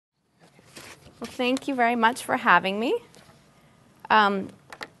Well, thank you very much for having me. As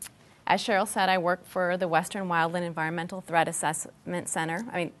Cheryl said, I work for the Western Wildland Environmental Threat Assessment Center.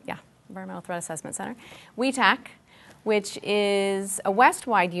 Environmental Threat Assessment Center, WETAC, which is a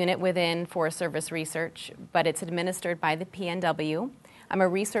west-wide unit within Forest Service Research, but it's administered by the PNW. I'm a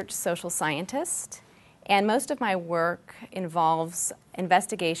research social scientist, and most of my work involves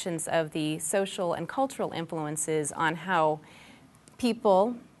investigations of the social and cultural influences on how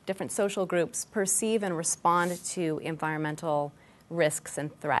people, different social groups, perceive and respond to environmental risks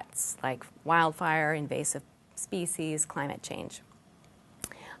and threats like wildfire, invasive species, climate change.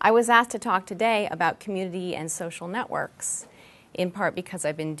 I was asked to talk today about community and social networks, in part because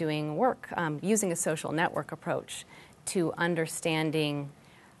I've been doing work using a social network approach to understanding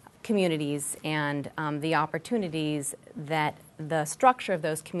communities and the opportunities that the structure of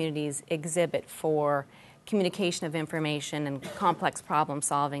those communities exhibit for communication of information and complex problem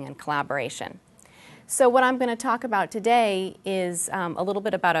solving and collaboration. So what I'm going to talk about today is a little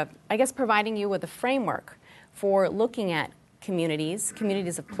bit about providing you with a framework for looking at communities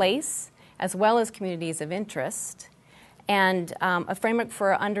of place, as well as communities of interest, and a framework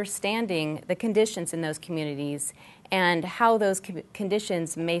for understanding the conditions in those communities and how those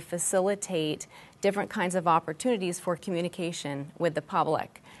conditions may facilitate different kinds of opportunities for communication with the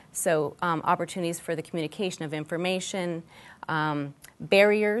public. So opportunities for the communication of information,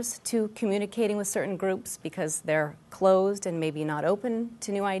 barriers to communicating with certain groups because they're closed and maybe not open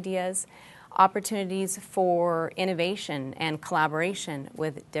to new ideas, opportunities for innovation and collaboration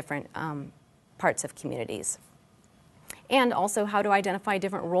with different parts of communities. And also how to identify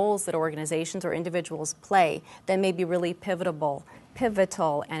different roles that organizations or individuals play that may be really pivotal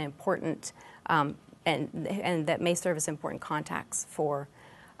and important, and that may serve as important contacts for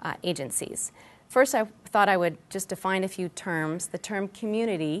agencies. First, I thought I would just define a few terms. The term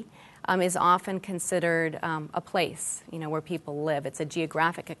community is often considered a place, where people live. It's a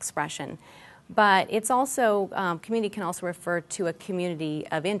geographic expression. But it's also, community can also refer to a community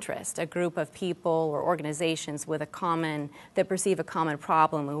of interest, a group of people or organizations with that perceive a common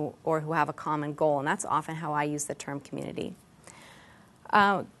problem or who have a common goal. And that's often how I use the term community.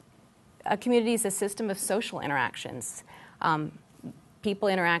 A community is a system of social interactions. People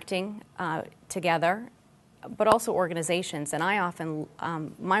interacting together, but also organizations. And I often,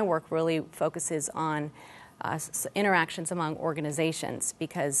 my work really focuses on interactions among organizations,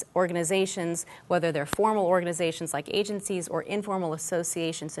 because organizations, whether they're formal organizations like agencies or informal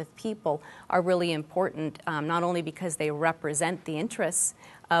associations of people, are really important, not only because they represent the interests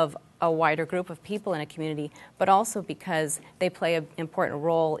of a wider group of people in a community, but also because they play an important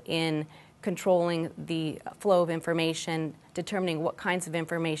role in controlling the flow of information, determining what kinds of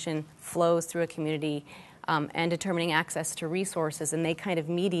information flows through a community, and determining access to resources. And they kind of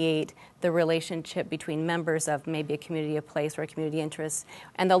mediate the relationship between members of maybe a community of place or a community interest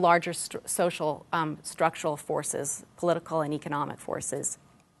and the larger social structural forces, political and economic forces.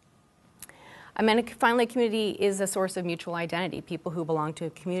 Finally, community is a source of mutual identity. People who belong to a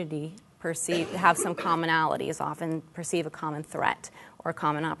community have some commonalities, often perceive a common threat or a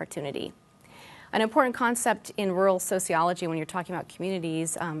common opportunity. An important concept in rural sociology when you're talking about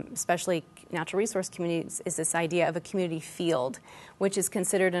communities, especially natural resource communities, is this idea of a community field, which is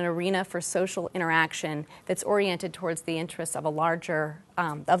considered an arena for social interaction that's oriented towards the interests of the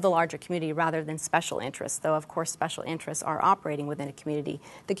larger community rather than special interests, though of course special interests are operating within a community.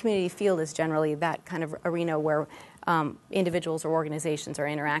 The community field is generally that kind of arena where individuals or organizations are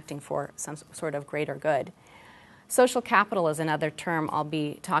interacting for some sort of greater good. Social capital is another term I'll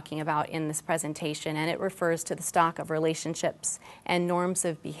be talking about in this presentation, and it refers to the stock of relationships and norms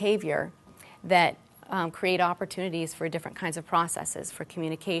of behavior that create opportunities for different kinds of processes, for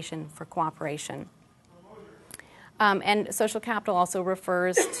communication, for cooperation. And social capital also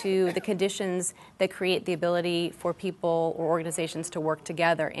refers to the conditions that create the ability for people or organizations to work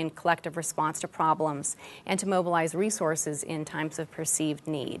together in collective response to problems and to mobilize resources in times of perceived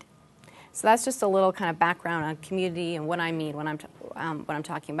need. So that's just a little kind of background on community and what I mean when I'm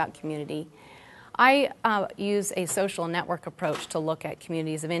talking about community. I use a social network approach to look at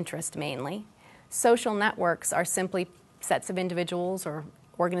communities of interest mainly. Social networks are simply sets of individuals or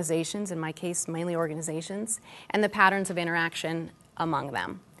organizations, in my case mainly organizations, and the patterns of interaction among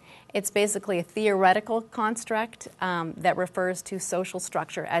them. It's basically a theoretical construct that refers to social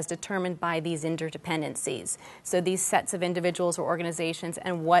structure as determined by these interdependencies. So these sets of individuals or organizations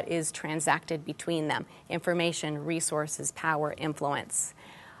and what is transacted between them: information, resources, power, influence.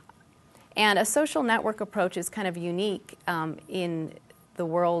 And a social network approach is kind of unique in the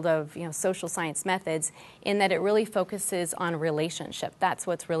world of social science methods, in that it really focuses on relationship. That's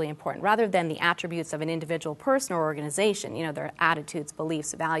what's really important, rather than the attributes of an individual person or organization, their attitudes,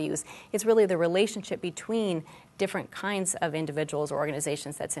 beliefs, values. It's really the relationship between different kinds of individuals or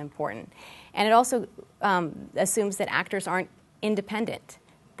organizations that's important. And it also assumes that actors aren't independent,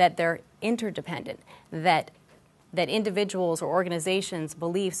 that they're interdependent, that individuals or organizations'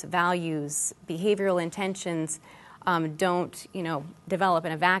 beliefs, values, behavioral intentions don't, develop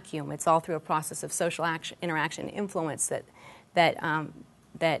in a vacuum. It's all through a process of social interaction, influence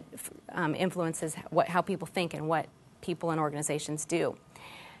that influences how people think and what people and organizations do.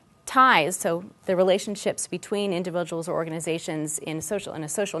 Ties, so the relationships between individuals or organizations in a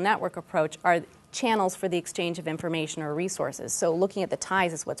social network approach, are channels for the exchange of information or resources. So looking at the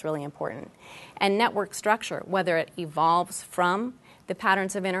ties is what's really important. And network structure, whether it evolves from the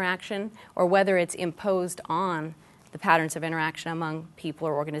patterns of interaction or whether it's imposed on the patterns of interaction among people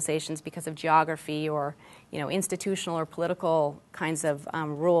or organizations because of geography or institutional or political kinds of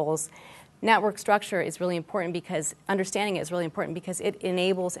rules. Network structure is really important because understanding it is really important because it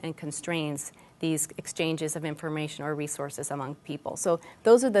enables and constrains these exchanges of information or resources among people. So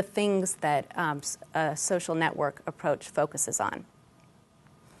those are the things that a social network approach focuses on.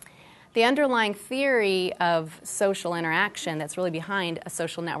 The underlying theory of social interaction that's really behind a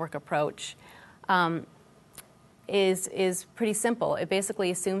social network approach is pretty simple. It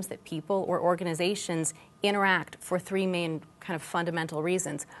basically assumes that people or organizations interact for three main kind of fundamental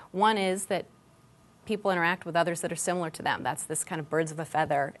reasons. One is that people interact with others that are similar to them. That's this kind of birds of a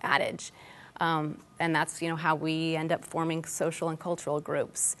feather adage. And that's how we end up forming social and cultural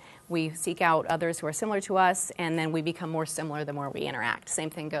groups. We seek out others who are similar to us, and then we become more similar the more we interact. Same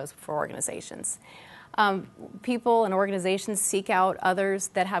thing goes for organizations. People and organizations seek out others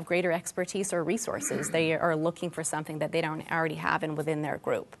that have greater expertise or resources. They are looking for something that they don't already have within their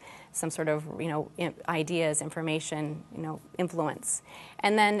group, some sort of ideas, information, influence.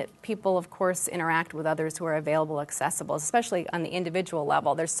 And then people, of course, interact with others who are available, accessible, especially on the individual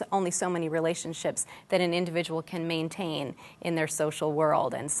level. There's only so many relationships that an individual can maintain in their social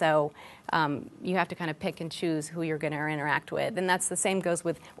world, and so you have to kind of pick and choose who you're going to interact with. And that's the same goes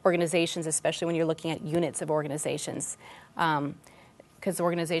with organizations, especially when you're looking at units of organizations, because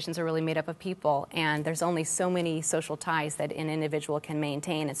organizations are really made up of people, and there's only so many social ties that an individual can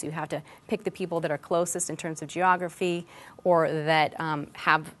maintain, and so you have to pick the people that are closest in terms of geography or that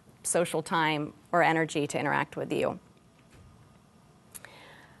have social time or energy to interact with you.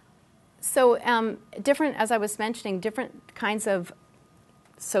 So as I was mentioning, different kinds of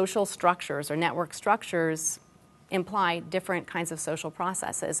social structures or network structures imply different kinds of social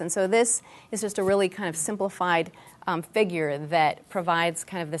processes. And so this is just a really kind of simplified figure that provides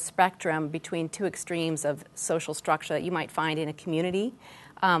kind of the spectrum between two extremes of social structure that you might find in a community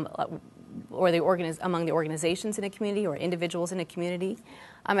or among the organizations in a community or individuals in a community.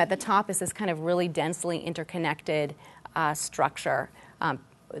 At the top is this kind of really densely interconnected structure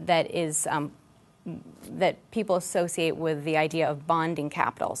that people associate with the idea of bonding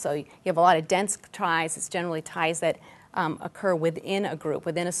capital. So you have a lot of dense ties. It's generally ties that occur within a group,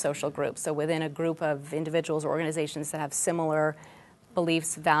 within a social group. So within a group of individuals or organizations that have similar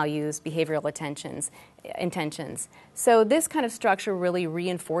beliefs, values, behavioral intentions. So this kind of structure really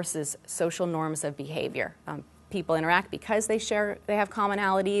reinforces social norms of behavior. People interact because they have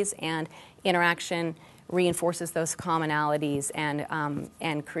commonalities, and interaction reinforces those commonalities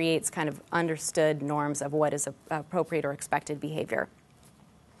and creates kind of understood norms of what is appropriate or expected behavior.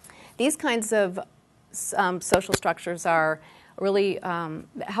 These kinds of social structures are really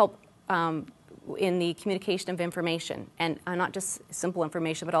help in the communication of information, and not just simple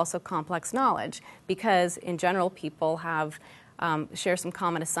information, but also complex knowledge, because in general people have share some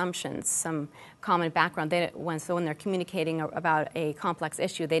common assumptions, some common background. When they're communicating about a complex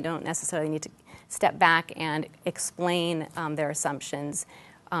issue, they don't necessarily need to step back and explain their assumptions.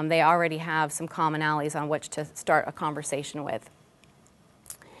 They already have some commonalities on which to start a conversation with.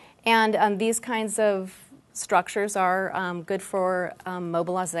 And these kinds of structures are good for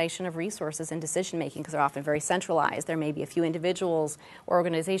mobilization of resources and decision-making because they're often very centralized. There may be a few individuals or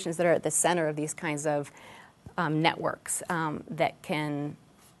organizations that are at the center of these kinds of networks that can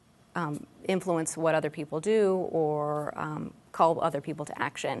influence what other people do or call other people to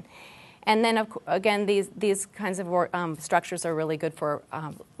action. And then, again, these kinds of structures are really good for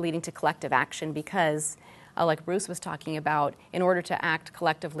leading to collective action because, like Bruce was talking about, in order to act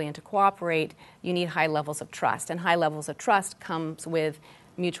collectively and to cooperate, you need high levels of trust. And high levels of trust comes with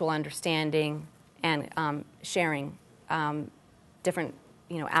mutual understanding and sharing different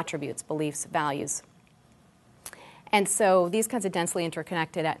attributes, beliefs, values. And so these kinds of densely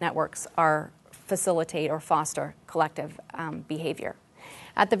interconnected networks facilitate or foster collective behavior.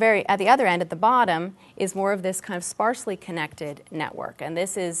 At the other end, at the bottom, is more of this kind of sparsely connected network. And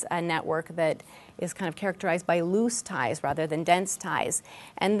this is a network that is kind of characterized by loose ties rather than dense ties.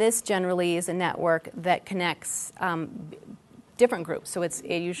 And this generally is a network that connects different groups. So it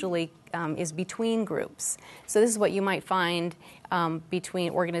usually is between groups. So this is what you might find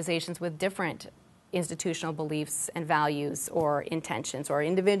between organizations with different institutional beliefs and values or intentions, or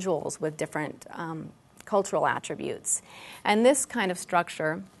individuals with different cultural attributes. And this kind of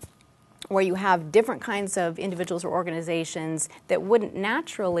structure, where you have different kinds of individuals or organizations that wouldn't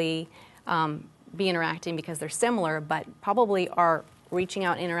naturally be interacting because they're similar, but probably are reaching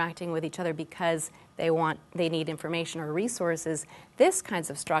out and interacting with each other because they need information or resources. This kinds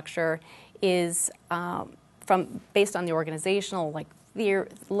of structure is based on the organizational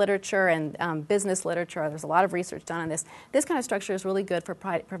literature and business literature. There's a lot of research done on this. This kind of structure is really good for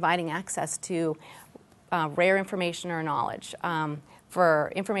providing access to rare information or knowledge,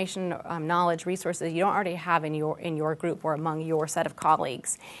 for information, knowledge, resources you don't already have in your group or among your set of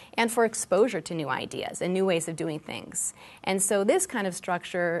colleagues, and for exposure to new ideas and new ways of doing things. And so this kind of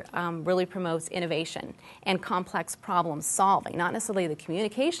structure really promotes innovation and complex problem solving, not necessarily the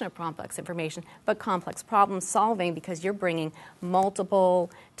communication of complex information, but complex problem solving, because you're bringing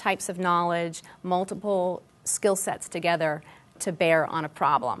multiple types of knowledge, multiple skill sets together to bear on a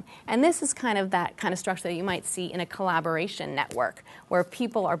problem. And this is kind of that kind of structure that you might see in a collaboration network, where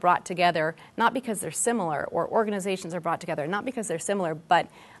people are brought together not because they're similar, or organizations are brought together not because they're similar, but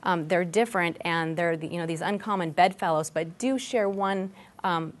they're different, and they're these uncommon bedfellows, but do share one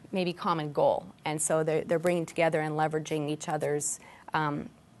maybe common goal. And so they're bringing together and leveraging each other's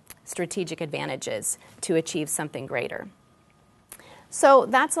strategic advantages to achieve something greater. So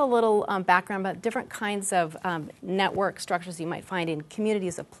that's a little background about different kinds of network structures you might find in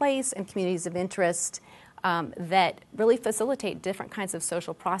communities of place and communities of interest that really facilitate different kinds of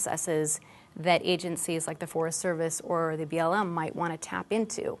social processes that agencies like the Forest Service or the BLM might want to tap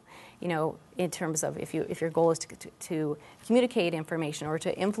into. In terms of if your goal is to communicate information or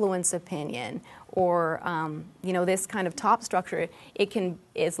to influence opinion, or this kind of top structure, it can,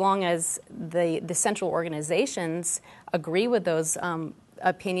 as long as the central organizations agree with those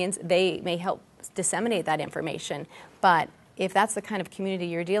opinions, they may help disseminate that information. But if that's the kind of community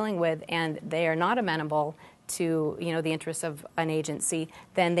you're dealing with and they are not amenable to the interests of an agency,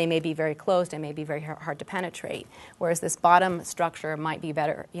 then they may be very closed and may be very hard to penetrate. Whereas this bottom structure might be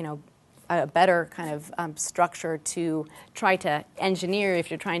better, a better kind of structure to try to engineer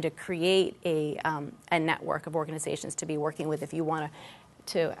if you're trying to create a network of organizations to be working with. If you want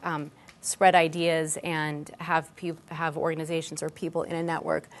to spread ideas and have organizations or people in a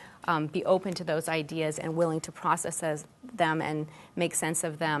network be open to those ideas and willing to process them and make sense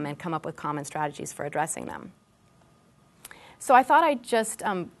of them and come up with common strategies for addressing them. So I thought I'd just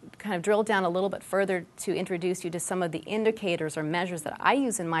kind of drill down a little bit further to introduce you to some of the indicators or measures that I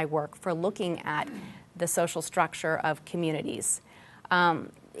use in my work for looking at the social structure of communities.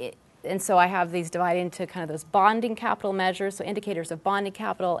 And so I have these divided into kind of those bonding capital measures, so indicators of bonding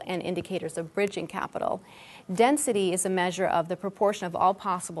capital and indicators of bridging capital. Density is a measure of the proportion of all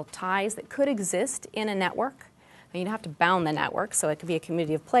possible ties that could exist in a network. You don't have to bound the network, so it could be a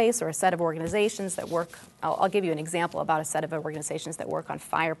community of place or a set of organizations that work. I'll give you an example about a set of organizations that work on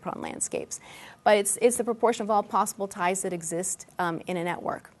fire-prone landscapes. But it's the proportion of all possible ties that exist in a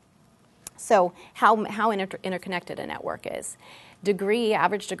network. So how interconnected a network is.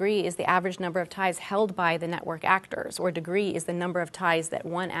 Average degree is the average number of ties held by the network actors, or degree is the number of ties that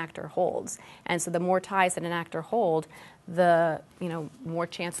one actor holds. And so the more ties that an actor holds, the more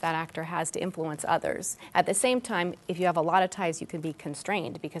chance that actor has to influence others. At the same time, if you have a lot of ties, you can be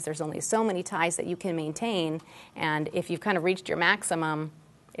constrained because there's only so many ties that you can maintain, and if you've kind of reached your maximum,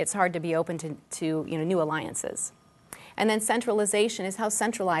 it's hard to be open to new alliances. And then centralization is how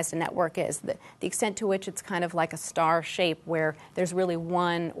centralized a network is, the extent to which it's kind of like a star shape where there's really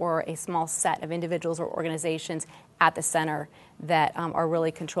one or a small set of individuals or organizations at the center that are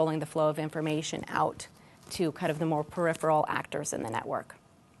really controlling the flow of information out to kind of the more peripheral actors in the network.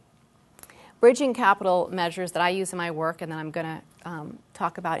 Bridging capital measures that I use in my work and that I'm going to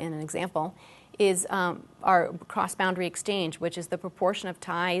talk about in an example is our cross-boundary exchange, which is the proportion of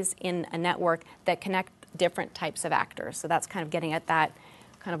ties in a network that connect different types of actors. So that's kind of getting at that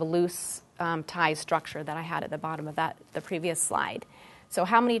kind of a loose tie structure that I had at the bottom of the previous slide. So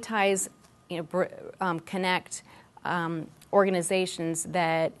how many ties connect organizations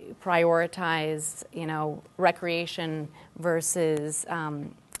that prioritize recreation versus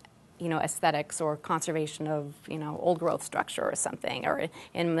aesthetics or conservation of, old growth structure or something. Or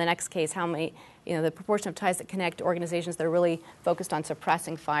in the next case, how many, the proportion of ties that connect organizations that are really focused on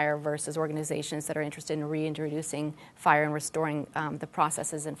suppressing fire versus organizations that are interested in reintroducing fire and restoring the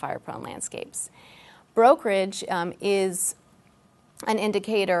processes in fire-prone landscapes. Brokerage is an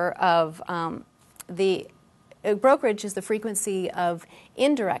indicator of brokerage is the frequency of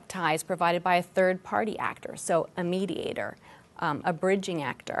indirect ties provided by a third-party actor, so a mediator, a bridging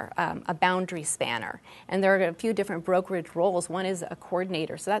actor, a boundary spanner. And there are a few different brokerage roles. One is a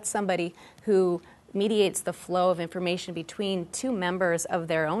coordinator, so that's somebody who mediates the flow of information between two members of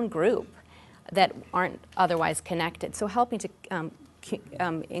their own group that aren't otherwise connected, so helping to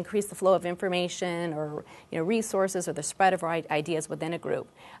increase the flow of information or resources or the spread of ideas within a group.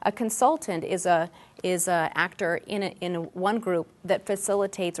 A consultant is a actor in one group that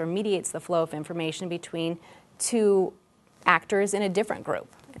facilitates or mediates the flow of information between two actors in a different group,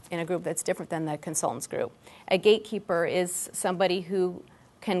 in a group that's different than the consultant's group. A gatekeeper is somebody who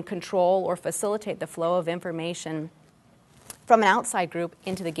can control or facilitate the flow of information from an outside group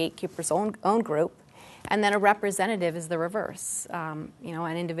into the gatekeeper's own group. And then a representative is the reverse, an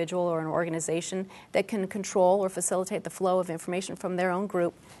individual or an organization that can control or facilitate the flow of information from their own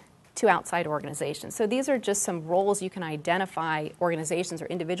group to outside organizations. So these are just some roles you can identify organizations or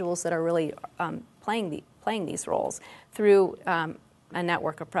individuals that are really playing these roles through a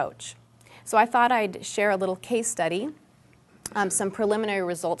network approach. So I thought I'd share a little case study, some preliminary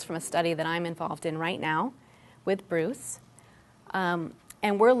results from a study that I'm involved in right now with Bruce.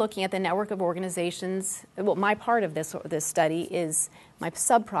 And we're looking at the network of organizations. Well, my part of this study is, my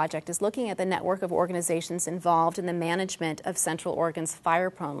sub-project is looking at the network of organizations involved in the management of Central Oregon's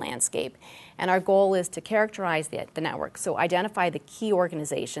fire-prone landscape. And our goal is to characterize the network. So identify the key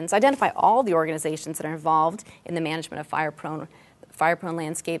organizations, identify all the organizations that are involved in the management of fire-prone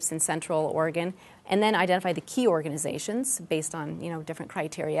landscapes in Central Oregon, and then identify the key organizations based on different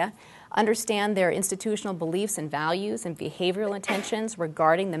criteria. Understand their institutional beliefs and values and behavioral intentions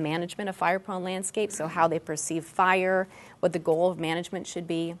regarding the management of fire-prone landscapes, so how they perceive fire, what the goal of management should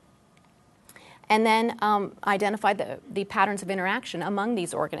be. And then identify the patterns of interaction among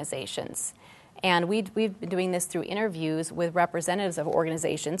these organizations. And we've been doing this through interviews with representatives of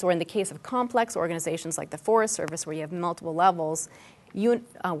organizations, or in the case of complex organizations like the Forest Service, where you have multiple levels,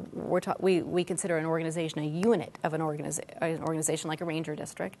 we consider an organization a unit of an organization like a ranger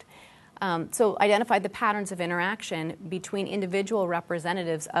district. So identify the patterns of interaction between individual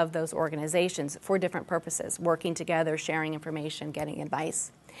representatives of those organizations for different purposes, working together, sharing information, getting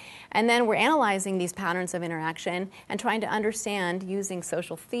advice. And then we're analyzing these patterns of interaction and trying to understand, using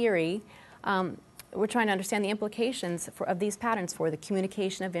social theory, we're trying to understand the implications of these patterns for the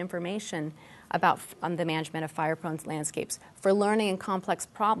communication of information about the management of fire-prone landscapes, for learning and complex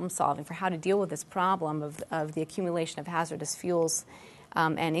problem solving, for how to deal with this problem of the accumulation of hazardous fuels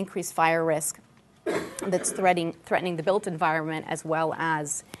and increased fire risk that's threatening the built environment as well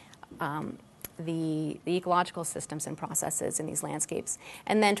as the ecological systems and processes in these landscapes.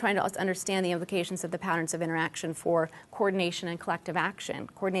 And then trying to understand the implications of the patterns of interaction for coordination and collective action,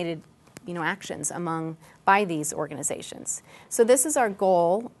 coordinated actions by these organizations. So this is our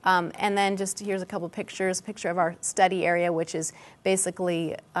goal, and then just here's a couple pictures. A picture of our study area, which is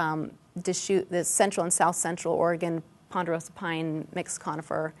basically the central and south central Oregon ponderosa pine mixed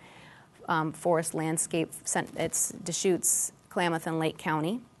conifer forest landscape. It's Deschutes, Klamath, and Lake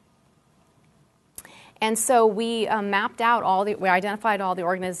County. And so we mapped out we identified all the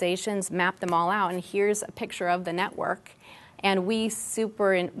organizations, mapped them all out, and here's a picture of the network. And we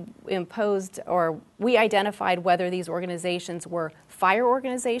superimposed, or we identified whether these organizations were fire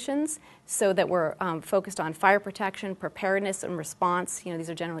organizations, so that we're focused on fire protection, preparedness, and response. These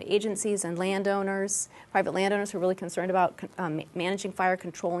are generally agencies and landowners, private landowners who are really concerned about managing fire,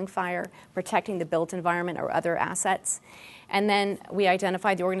 controlling fire, protecting the built environment or other assets. And then we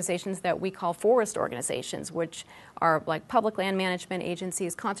identified the organizations that we call forest organizations, which are like public land management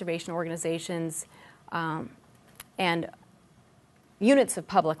agencies, conservation organizations, and units of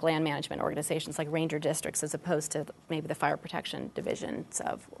public land management organizations like ranger districts, as opposed to maybe the fire protection divisions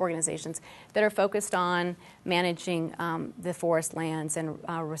of organizations that are focused on managing the forest lands and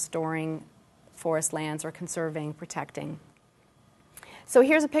restoring forest lands or conserving, protecting. So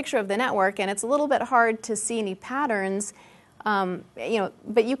here's a picture of the network, and it's a little bit hard to see any patterns, but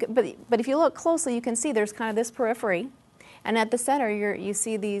if you look closely, you can see there's kind of this periphery. And at the center, you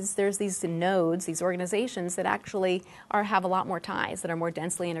see there's these nodes, these organizations that actually have a lot more ties, that are more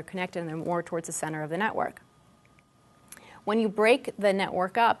densely interconnected, and they're more towards the center of the network. When you break the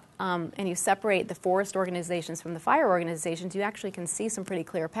network up and you separate the forest organizations from the fire organizations, you actually can see some pretty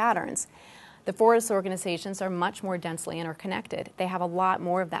clear patterns. The forest organizations are much more densely interconnected. They have a lot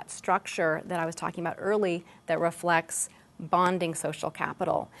more of that structure that I was talking about early that reflects bonding social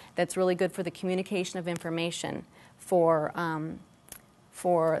capital. That's really good for the communication of information, for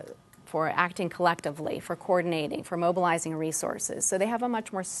acting collectively, for coordinating, for mobilizing resources. So they have a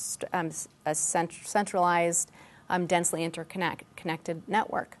much more centralized, densely interconnected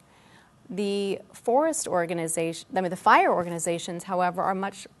network. The forest organization, the fire organizations, however, are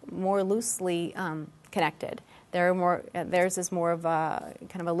much more loosely connected. Theirs is more of a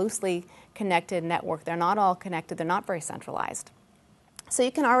kind of a loosely connected network. They're not all connected. They're not very centralized. So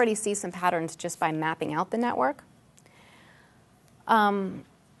you can already see some patterns just by mapping out the network.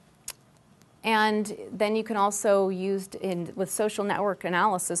 And then you can also use with social network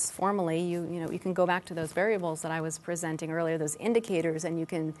analysis formally. You can go back to those variables that I was presenting earlier, those indicators, and you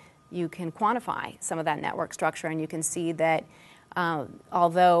can quantify some of that network structure, and you can see that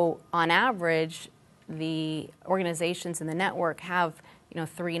although on average the organizations in the network have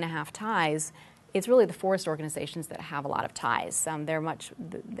 3.5 ties, it's really the forest organizations that have a lot of ties. They're much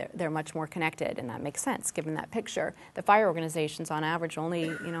more connected, and that makes sense given that picture. The fire organizations on average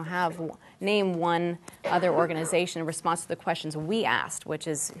only name one other organization in response to the questions we asked, which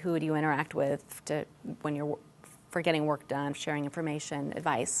is who do you interact with when you're for getting work done, sharing information,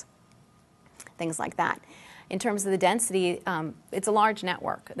 advice, things like that. In terms of the density, it's a large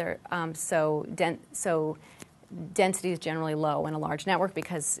network. So density is generally low in a large network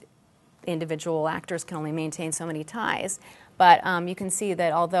because individual actors can only maintain so many ties. But you can see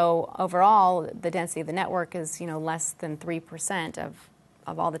that although overall the density of the network is less than 3%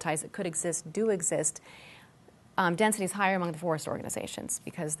 of all the ties that could exist do exist, density is higher among the forest organizations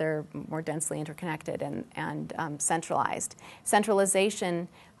because they're more densely interconnected and centralized. Centralization,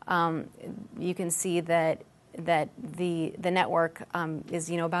 you can see that the network is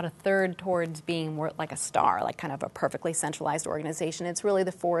about 1/3 towards being more like a star, like kind of a perfectly centralized organization. It's really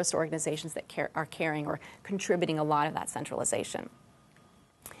the forest organizations that are carrying or contributing a lot of that centralization.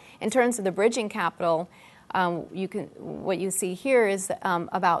 In terms of the bridging capital, what you see here is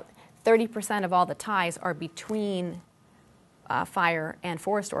about 30% of all the ties are between fire and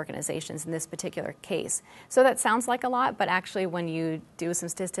forest organizations in this particular case. So that sounds like a lot, but actually when you do some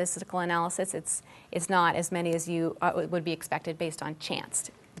statistical analysis, it's not as many as you would be expected based on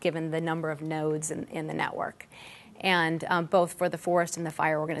chance, given the number of nodes in the network. And both for the forest and the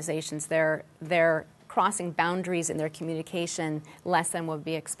fire organizations, they're crossing boundaries in their communication less than would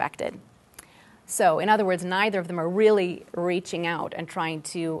be expected. So in other words, neither of them are really reaching out and trying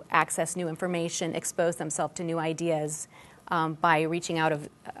to access new information, expose themselves to new ideas, by reaching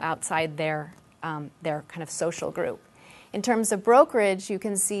outside their kind of social group. In terms of brokerage, you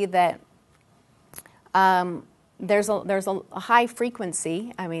can see that there's a high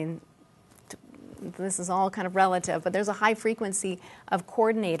frequency. I mean, this is all kind of relative, but there's a high frequency of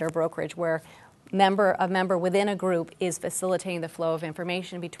coordinator brokerage where a member within a group is facilitating the flow of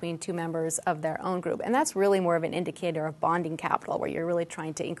information between two members of their own group. And that's really more of an indicator of bonding capital, where you're really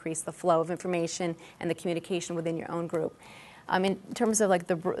trying to increase the flow of information and the communication within your own group. In terms of like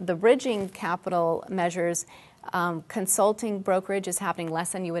the bridging capital measures, consulting brokerage is happening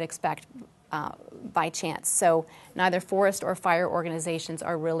less than you would expect by chance. So neither forest or fire organizations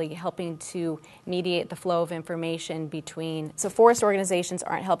are really helping to mediate the flow of information between, so forest organizations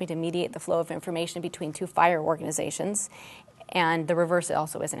aren't helping to mediate the flow of information between two fire organizations, and the reverse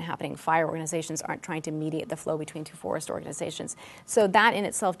also isn't happening. Fire organizations aren't trying to mediate the flow between two forest organizations. So that in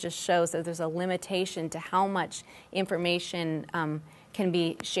itself just shows that there's a limitation to how much information can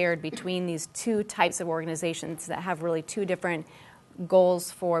be shared between these two types of organizations that have really two different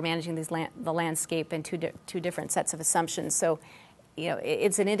goals for managing the landscape and two different sets of assumptions. So,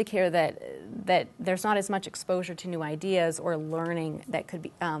 it's an indicator that there's not as much exposure to new ideas or learning that could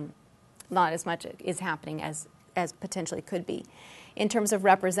be not as much is happening as potentially could be. In terms of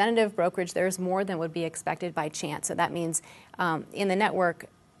representative brokerage, there's more than would be expected by chance. So that means in the network,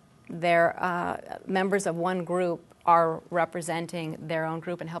 members of one group are representing their own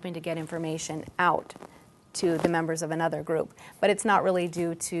group and helping to get information out to the members of another group. But it's not really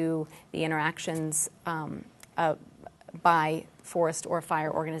due to the interactions by forest or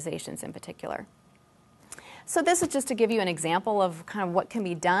fire organizations in particular. So this is just to give you an example of kind of what can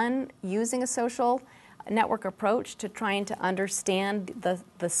be done using a social network approach to trying to understand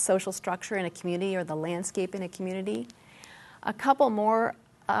the social structure in a community or the landscape in a community. A couple more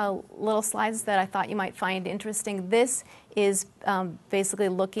little slides that I thought you might find interesting. This is basically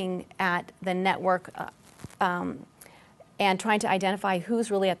looking at the network and trying to identify who's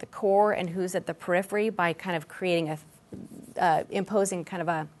really at the core and who's at the periphery by kind of creating imposing kind of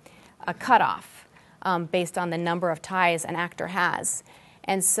a cutoff based on the number of ties an actor has.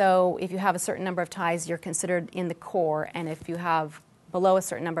 And so if you have a certain number of ties, you're considered in the core, and if you have below a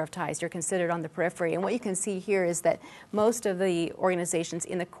certain number of ties, you're considered on the periphery. And what you can see here is that most of the organizations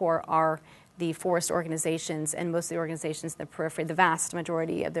in the core are the forest organizations, and most of the organizations in the periphery, the vast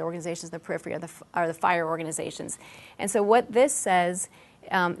majority of the organizations in the periphery are the fire organizations. And so what this says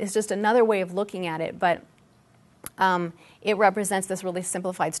is just another way of looking at it, but it represents this really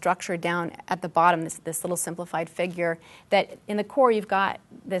simplified structure down at the bottom, this little simplified figure, that in the core you've got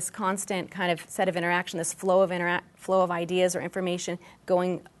this constant kind of set of interaction, this flow of ideas or information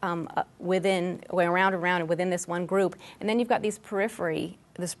going going around and around within this one group. And then you've got these peripheral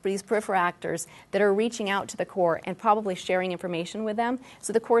actors that are reaching out to the core and probably sharing information with them.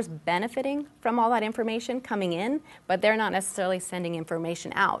 So the core is benefiting from all that information coming in, but they're not necessarily sending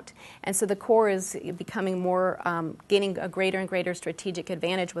information out. And so the core is becoming more, gaining a greater and greater strategic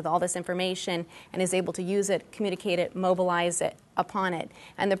advantage with all this information, and is able to use it, communicate it, mobilize it upon it.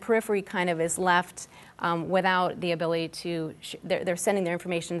 And the periphery kind of is left without the ability to, they're sending their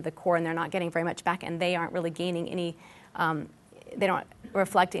information to the core and they're not getting very much back, and they aren't really gaining any, they don't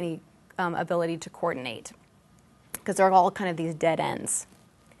reflect any ability to coordinate, because they're all kind of these dead ends.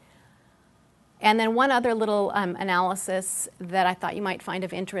 And then one other little analysis that I thought you might find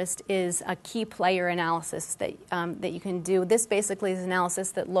of interest is a key player analysis that you can do. This basically is an analysis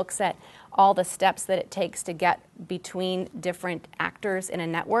that looks at all the steps that it takes to get between different actors in a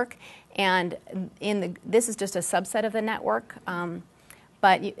network. And this is just a subset of the network,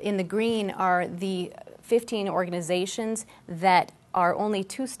 but in the green are the 15 organizations that are only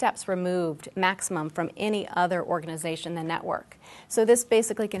 2 steps removed maximum from any other organization in the network. So this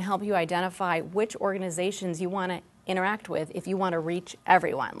basically can help you identify which organizations you want to interact with if you want to reach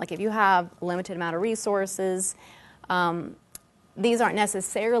everyone. Like if you have a limited amount of resources, these aren't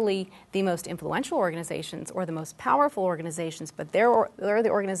necessarily the most influential organizations or the most powerful organizations, but they're the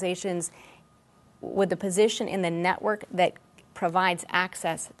organizations with the position in the network that provides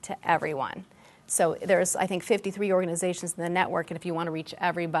access to everyone. So there's, I think, 53 organizations in the network, and if you want to reach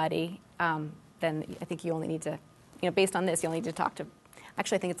everybody, then I think you only need to, based on this, you only need to talk to,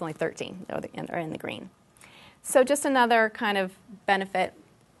 actually I think it's only 13 that are in the green. So just another kind of benefit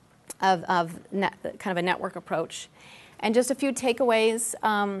of kind of a network approach. And just a few takeaways.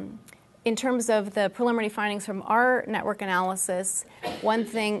 In terms of the preliminary findings from our network analysis, one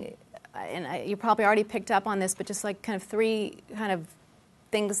thing, and you probably already picked up on this, but just like kind of 3 kind of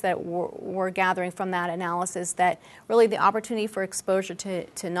things that we're gathering from that analysis, that really the opportunity for exposure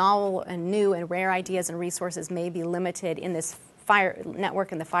to novel and new and rare ideas and resources may be limited in this fire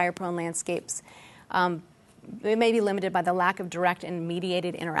network and the fire-prone landscapes. It may be limited by the lack of direct and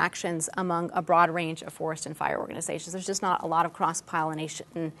mediated interactions among a broad range of forest and fire organizations. There's just not a lot of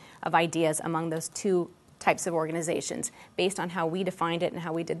cross-pollination of ideas among those 2 types of organizations based on how we defined it and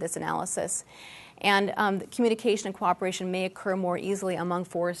how we did this analysis. And communication and cooperation may occur more easily among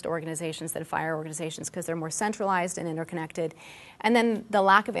forest organizations than fire organizations because they're more centralized and interconnected. And then the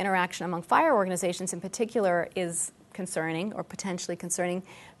lack of interaction among fire organizations in particular is concerning, or potentially concerning,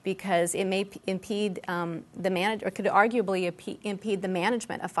 because it may impede or could arguably impede the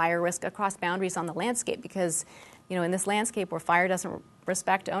management of fire risk across boundaries on the landscape, because in this landscape where fire doesn't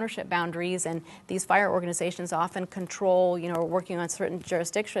respect ownership boundaries, and these fire organizations often control, working on certain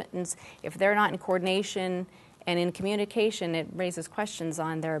jurisdictions, if they're not in coordination and in communication, it raises questions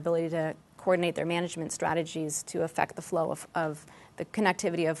on their ability to coordinate their management strategies to affect the flow of the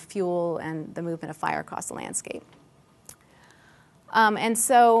connectivity of fuel and the movement of fire across the landscape. And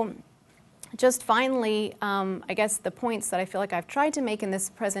so just finally, I guess the points that I feel like I've tried to make in this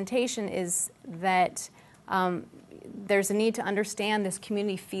presentation is that there's a need to understand this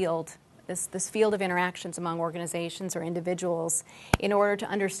community field, this field of interactions among organizations or individuals, in order to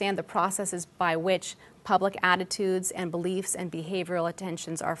understand the processes by which public attitudes and beliefs and behavioral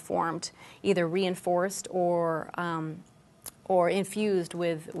attentions are formed, either reinforced or infused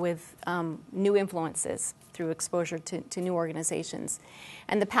with new influences through exposure to new organizations.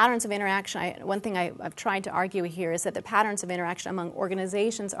 And the patterns of interaction, one thing I've tried to argue here is that the patterns of interaction among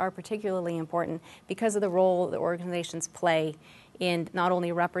organizations are particularly important because of the role that organizations play in not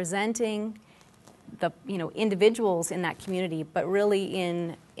only representing the individuals in that community, but really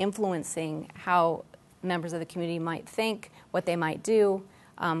in influencing how members of the community might think, what they might do,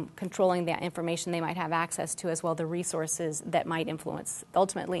 controlling the information they might have access to, as well the resources that might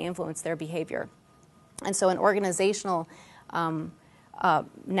ultimately influence their behavior. And so an organizational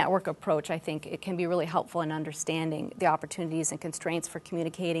network approach, I think it can be really helpful in understanding the opportunities and constraints for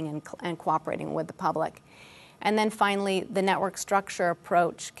communicating and cooperating with the public. And then finally, the network structure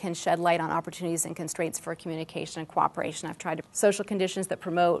approach can shed light on opportunities and constraints for communication and cooperation. I've tried social conditions that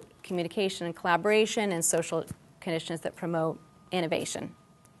promote communication and collaboration, and social conditions that promote innovation,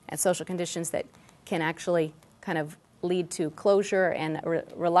 and social conditions that can actually kind of lead to closure and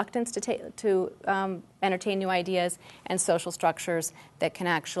reluctance to entertain new ideas, and social structures that can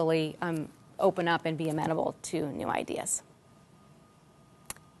actually open up and be amenable to new ideas.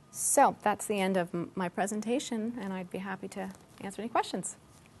 So that's the end of my presentation, and I'd be happy to answer any questions.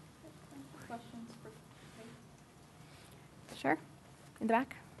 Questions for Kate? Sure. In the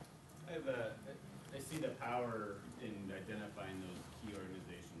back. I see the power in identifying those key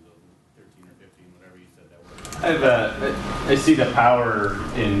organizations, those 13 or 15, whatever you said that were. I see the power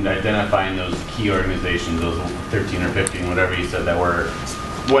in identifying those key organizations, those 13 or 15, whatever you said that were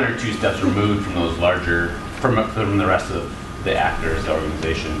one or two steps removed from those larger, from the rest of the actors, the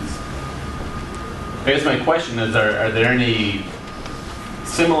organizations. I guess my question is, are there any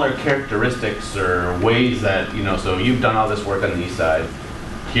similar characteristics or ways that, so you've done all this work on the east side,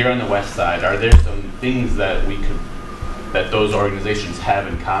 here on the west side, are there some things that that those organizations have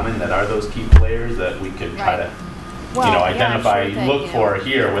in common that are those key players that we could try to, identify, look for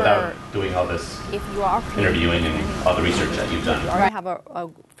here without doing all this interviewing and all the research that you've done? You already have a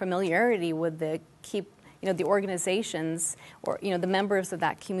familiarity with the key, the organizations, or the members of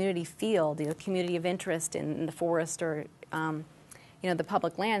that community field, community of interest in the forest or the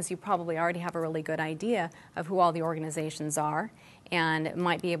public lands. You probably already have a really good idea of who all the organizations are, and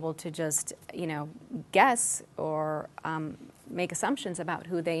might be able to just guess or make assumptions about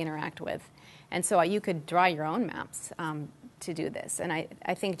who they interact with. And so you could draw your own maps to do this. And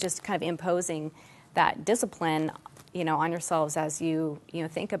I think just kind of imposing that discipline on yourselves as you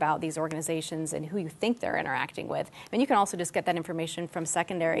think about these organizations and who you think they're interacting with. And you can also just get that information from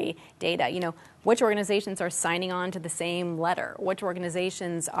secondary data. Which organizations are signing on to the same letter? Which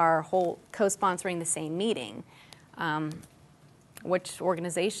organizations are co-sponsoring the same meeting? Which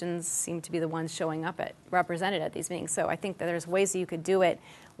organizations seem to be the ones showing up represented at these meetings? So I think that there's ways that you could do it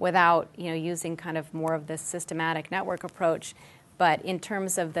without using kind of more of this systematic network approach. But in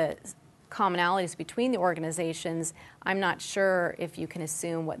terms of the commonalities between the organizations, I'm not sure if you can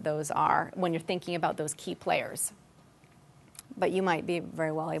assume what those are when you're thinking about those key players. But you might be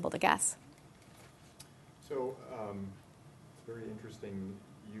very well able to guess. So it's very interesting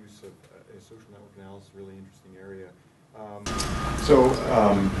use of social network analysis, really interesting area.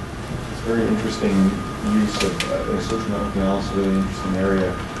 It's very interesting use of social network analysis, really interesting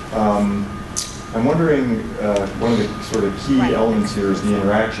area. I'm wondering, one of the sort of key elements here is the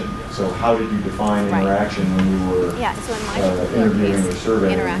interaction. So how did you define interaction when you were so in my interviewing or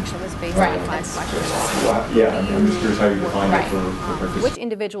surveying? Interaction was based on 5 questions. I'm just curious how you define it for participants. Which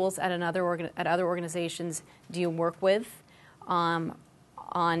individuals at other organizations do you work with on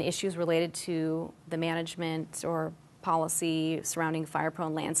issues related to the management or policy surrounding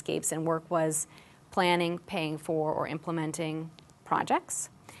fire-prone landscapes, and work was planning, paying for, or implementing projects?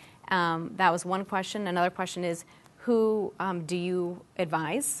 That was one question. Another question is, who do you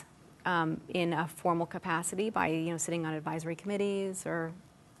advise in a formal capacity by sitting on advisory committees or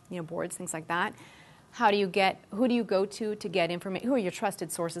boards, things like that? Who do you go to get information? Who are your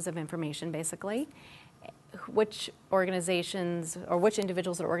trusted sources of information, basically? Which organizations or which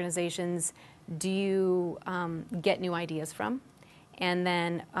individuals or organizations do you get new ideas from? And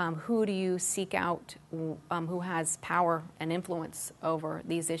then who do you seek out who has power and influence over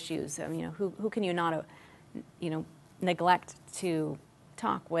these issues? Who can you not neglect to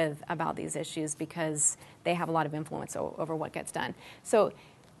talk with about these issues because they have a lot of influence over what gets done? So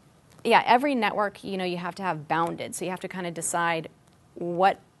every network, you have to have bounded. So you have to kind of decide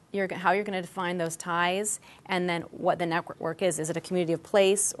how you're going to define those ties, and then what the network is. Is it a community of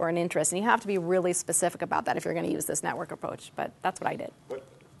place or an interest? And you have to be really specific about that if you're going to use this network approach. But that's what I did.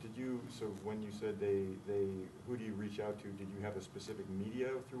 So when you said who do you reach out to, did you have a specific media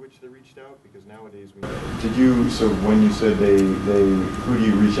through which they reached out? Because nowadays when you said who do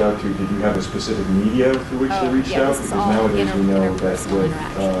you reach out to, did you have a specific media through which they reached out? Because nowadays we know that with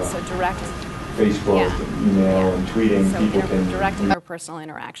so direct Facebook, and email, and tweeting, people can direct interpersonal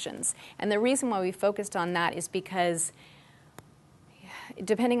interactions. And the reason why we focused on that is because,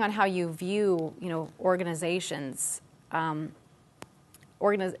 depending on how you view, organizations, the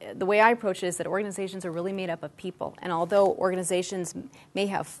way I approach it is that organizations are really made up of people. And although organizations may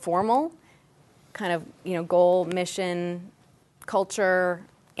have formal kind of, goal, mission, culture,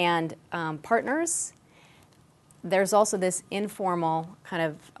 and partners, there's also this informal kind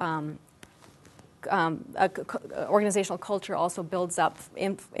of organizational culture also builds up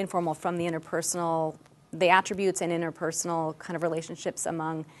informal from the interpersonal, the attributes and interpersonal kind of relationships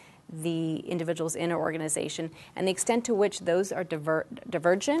among the individuals in an organization, and the extent to which those are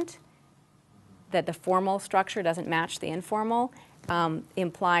divergent, that the formal structure doesn't match the informal,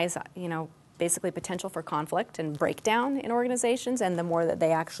 implies, basically potential for conflict and breakdown in organizations. And the more that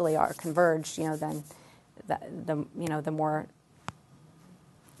they actually are converged, then the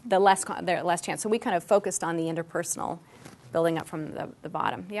less chance. So we kind of focused on the interpersonal, building up from the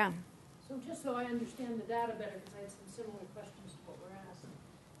bottom. Yeah. So just so I understand the data better, because I had some similar questions to what were asked.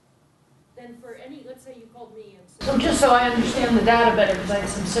 Then for any, let's say you called me and said, so just so I understand the data better, because I had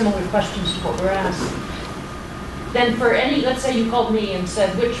some similar questions to what were asked. Then for any, let's say you called me and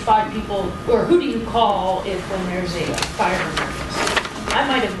said, which 5 people, or who do you call if when there's a fire emergency? I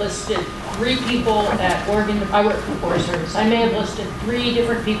might have listed 3 people at Oregon, I work for Forest Service. I may have listed 3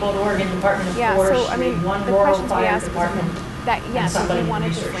 different people at Oregon Department of Forestry, one rural fire department. So if you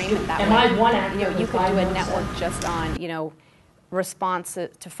wanted to frame it that way, am I one actor? You could do a network just on, response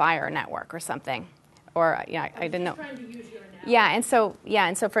to fire network or something, or I didn't know. Trying to use your analogy.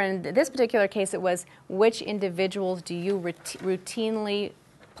 And so for in this particular case, it was which individuals do you routinely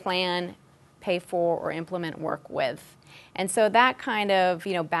plan, pay for, or implement work with. And so that kind of,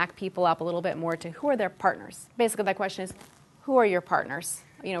 back people up a little bit more to who are their partners. Basically, that question is, who are your partners?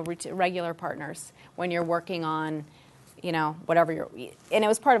 Regular partners when you're working on, whatever you're. And it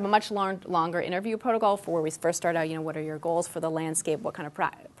was part of a much longer interview protocol for where we first started out. What are your goals for the landscape? What kind of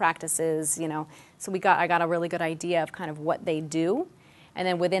practices? So I got a really good idea of kind of what they do, and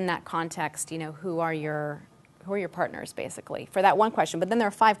then within that context, who are your partners basically for that one question. But then there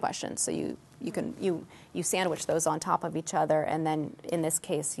are 5 questions, so you sandwich those on top of each other, and then in this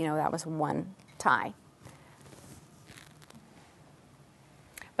case, that was one tie.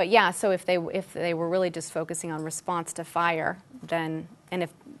 But yeah, so if they were really just focusing on response to fire, then and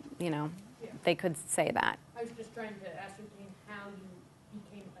if they could say that. I was just trying to ascertain how you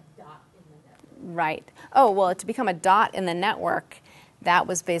became a dot in the network. Right. Oh well, to become a dot in the network, that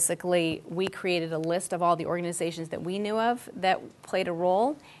was basically, we created a list of all the organizations that we knew of that played a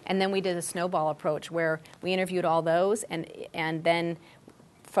role, and then we did a snowball approach where we interviewed all those, and then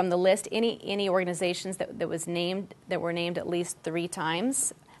from the list, any organizations that were named at least 3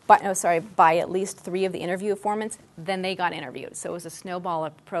 times, by at least 3 of the interview informants, then they got interviewed. So it was a snowball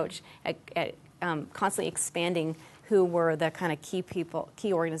approach at constantly expanding who were the kind of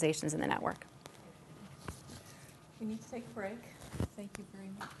key organizations in the network. We need to take a break. Thank you very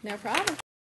much. No problem.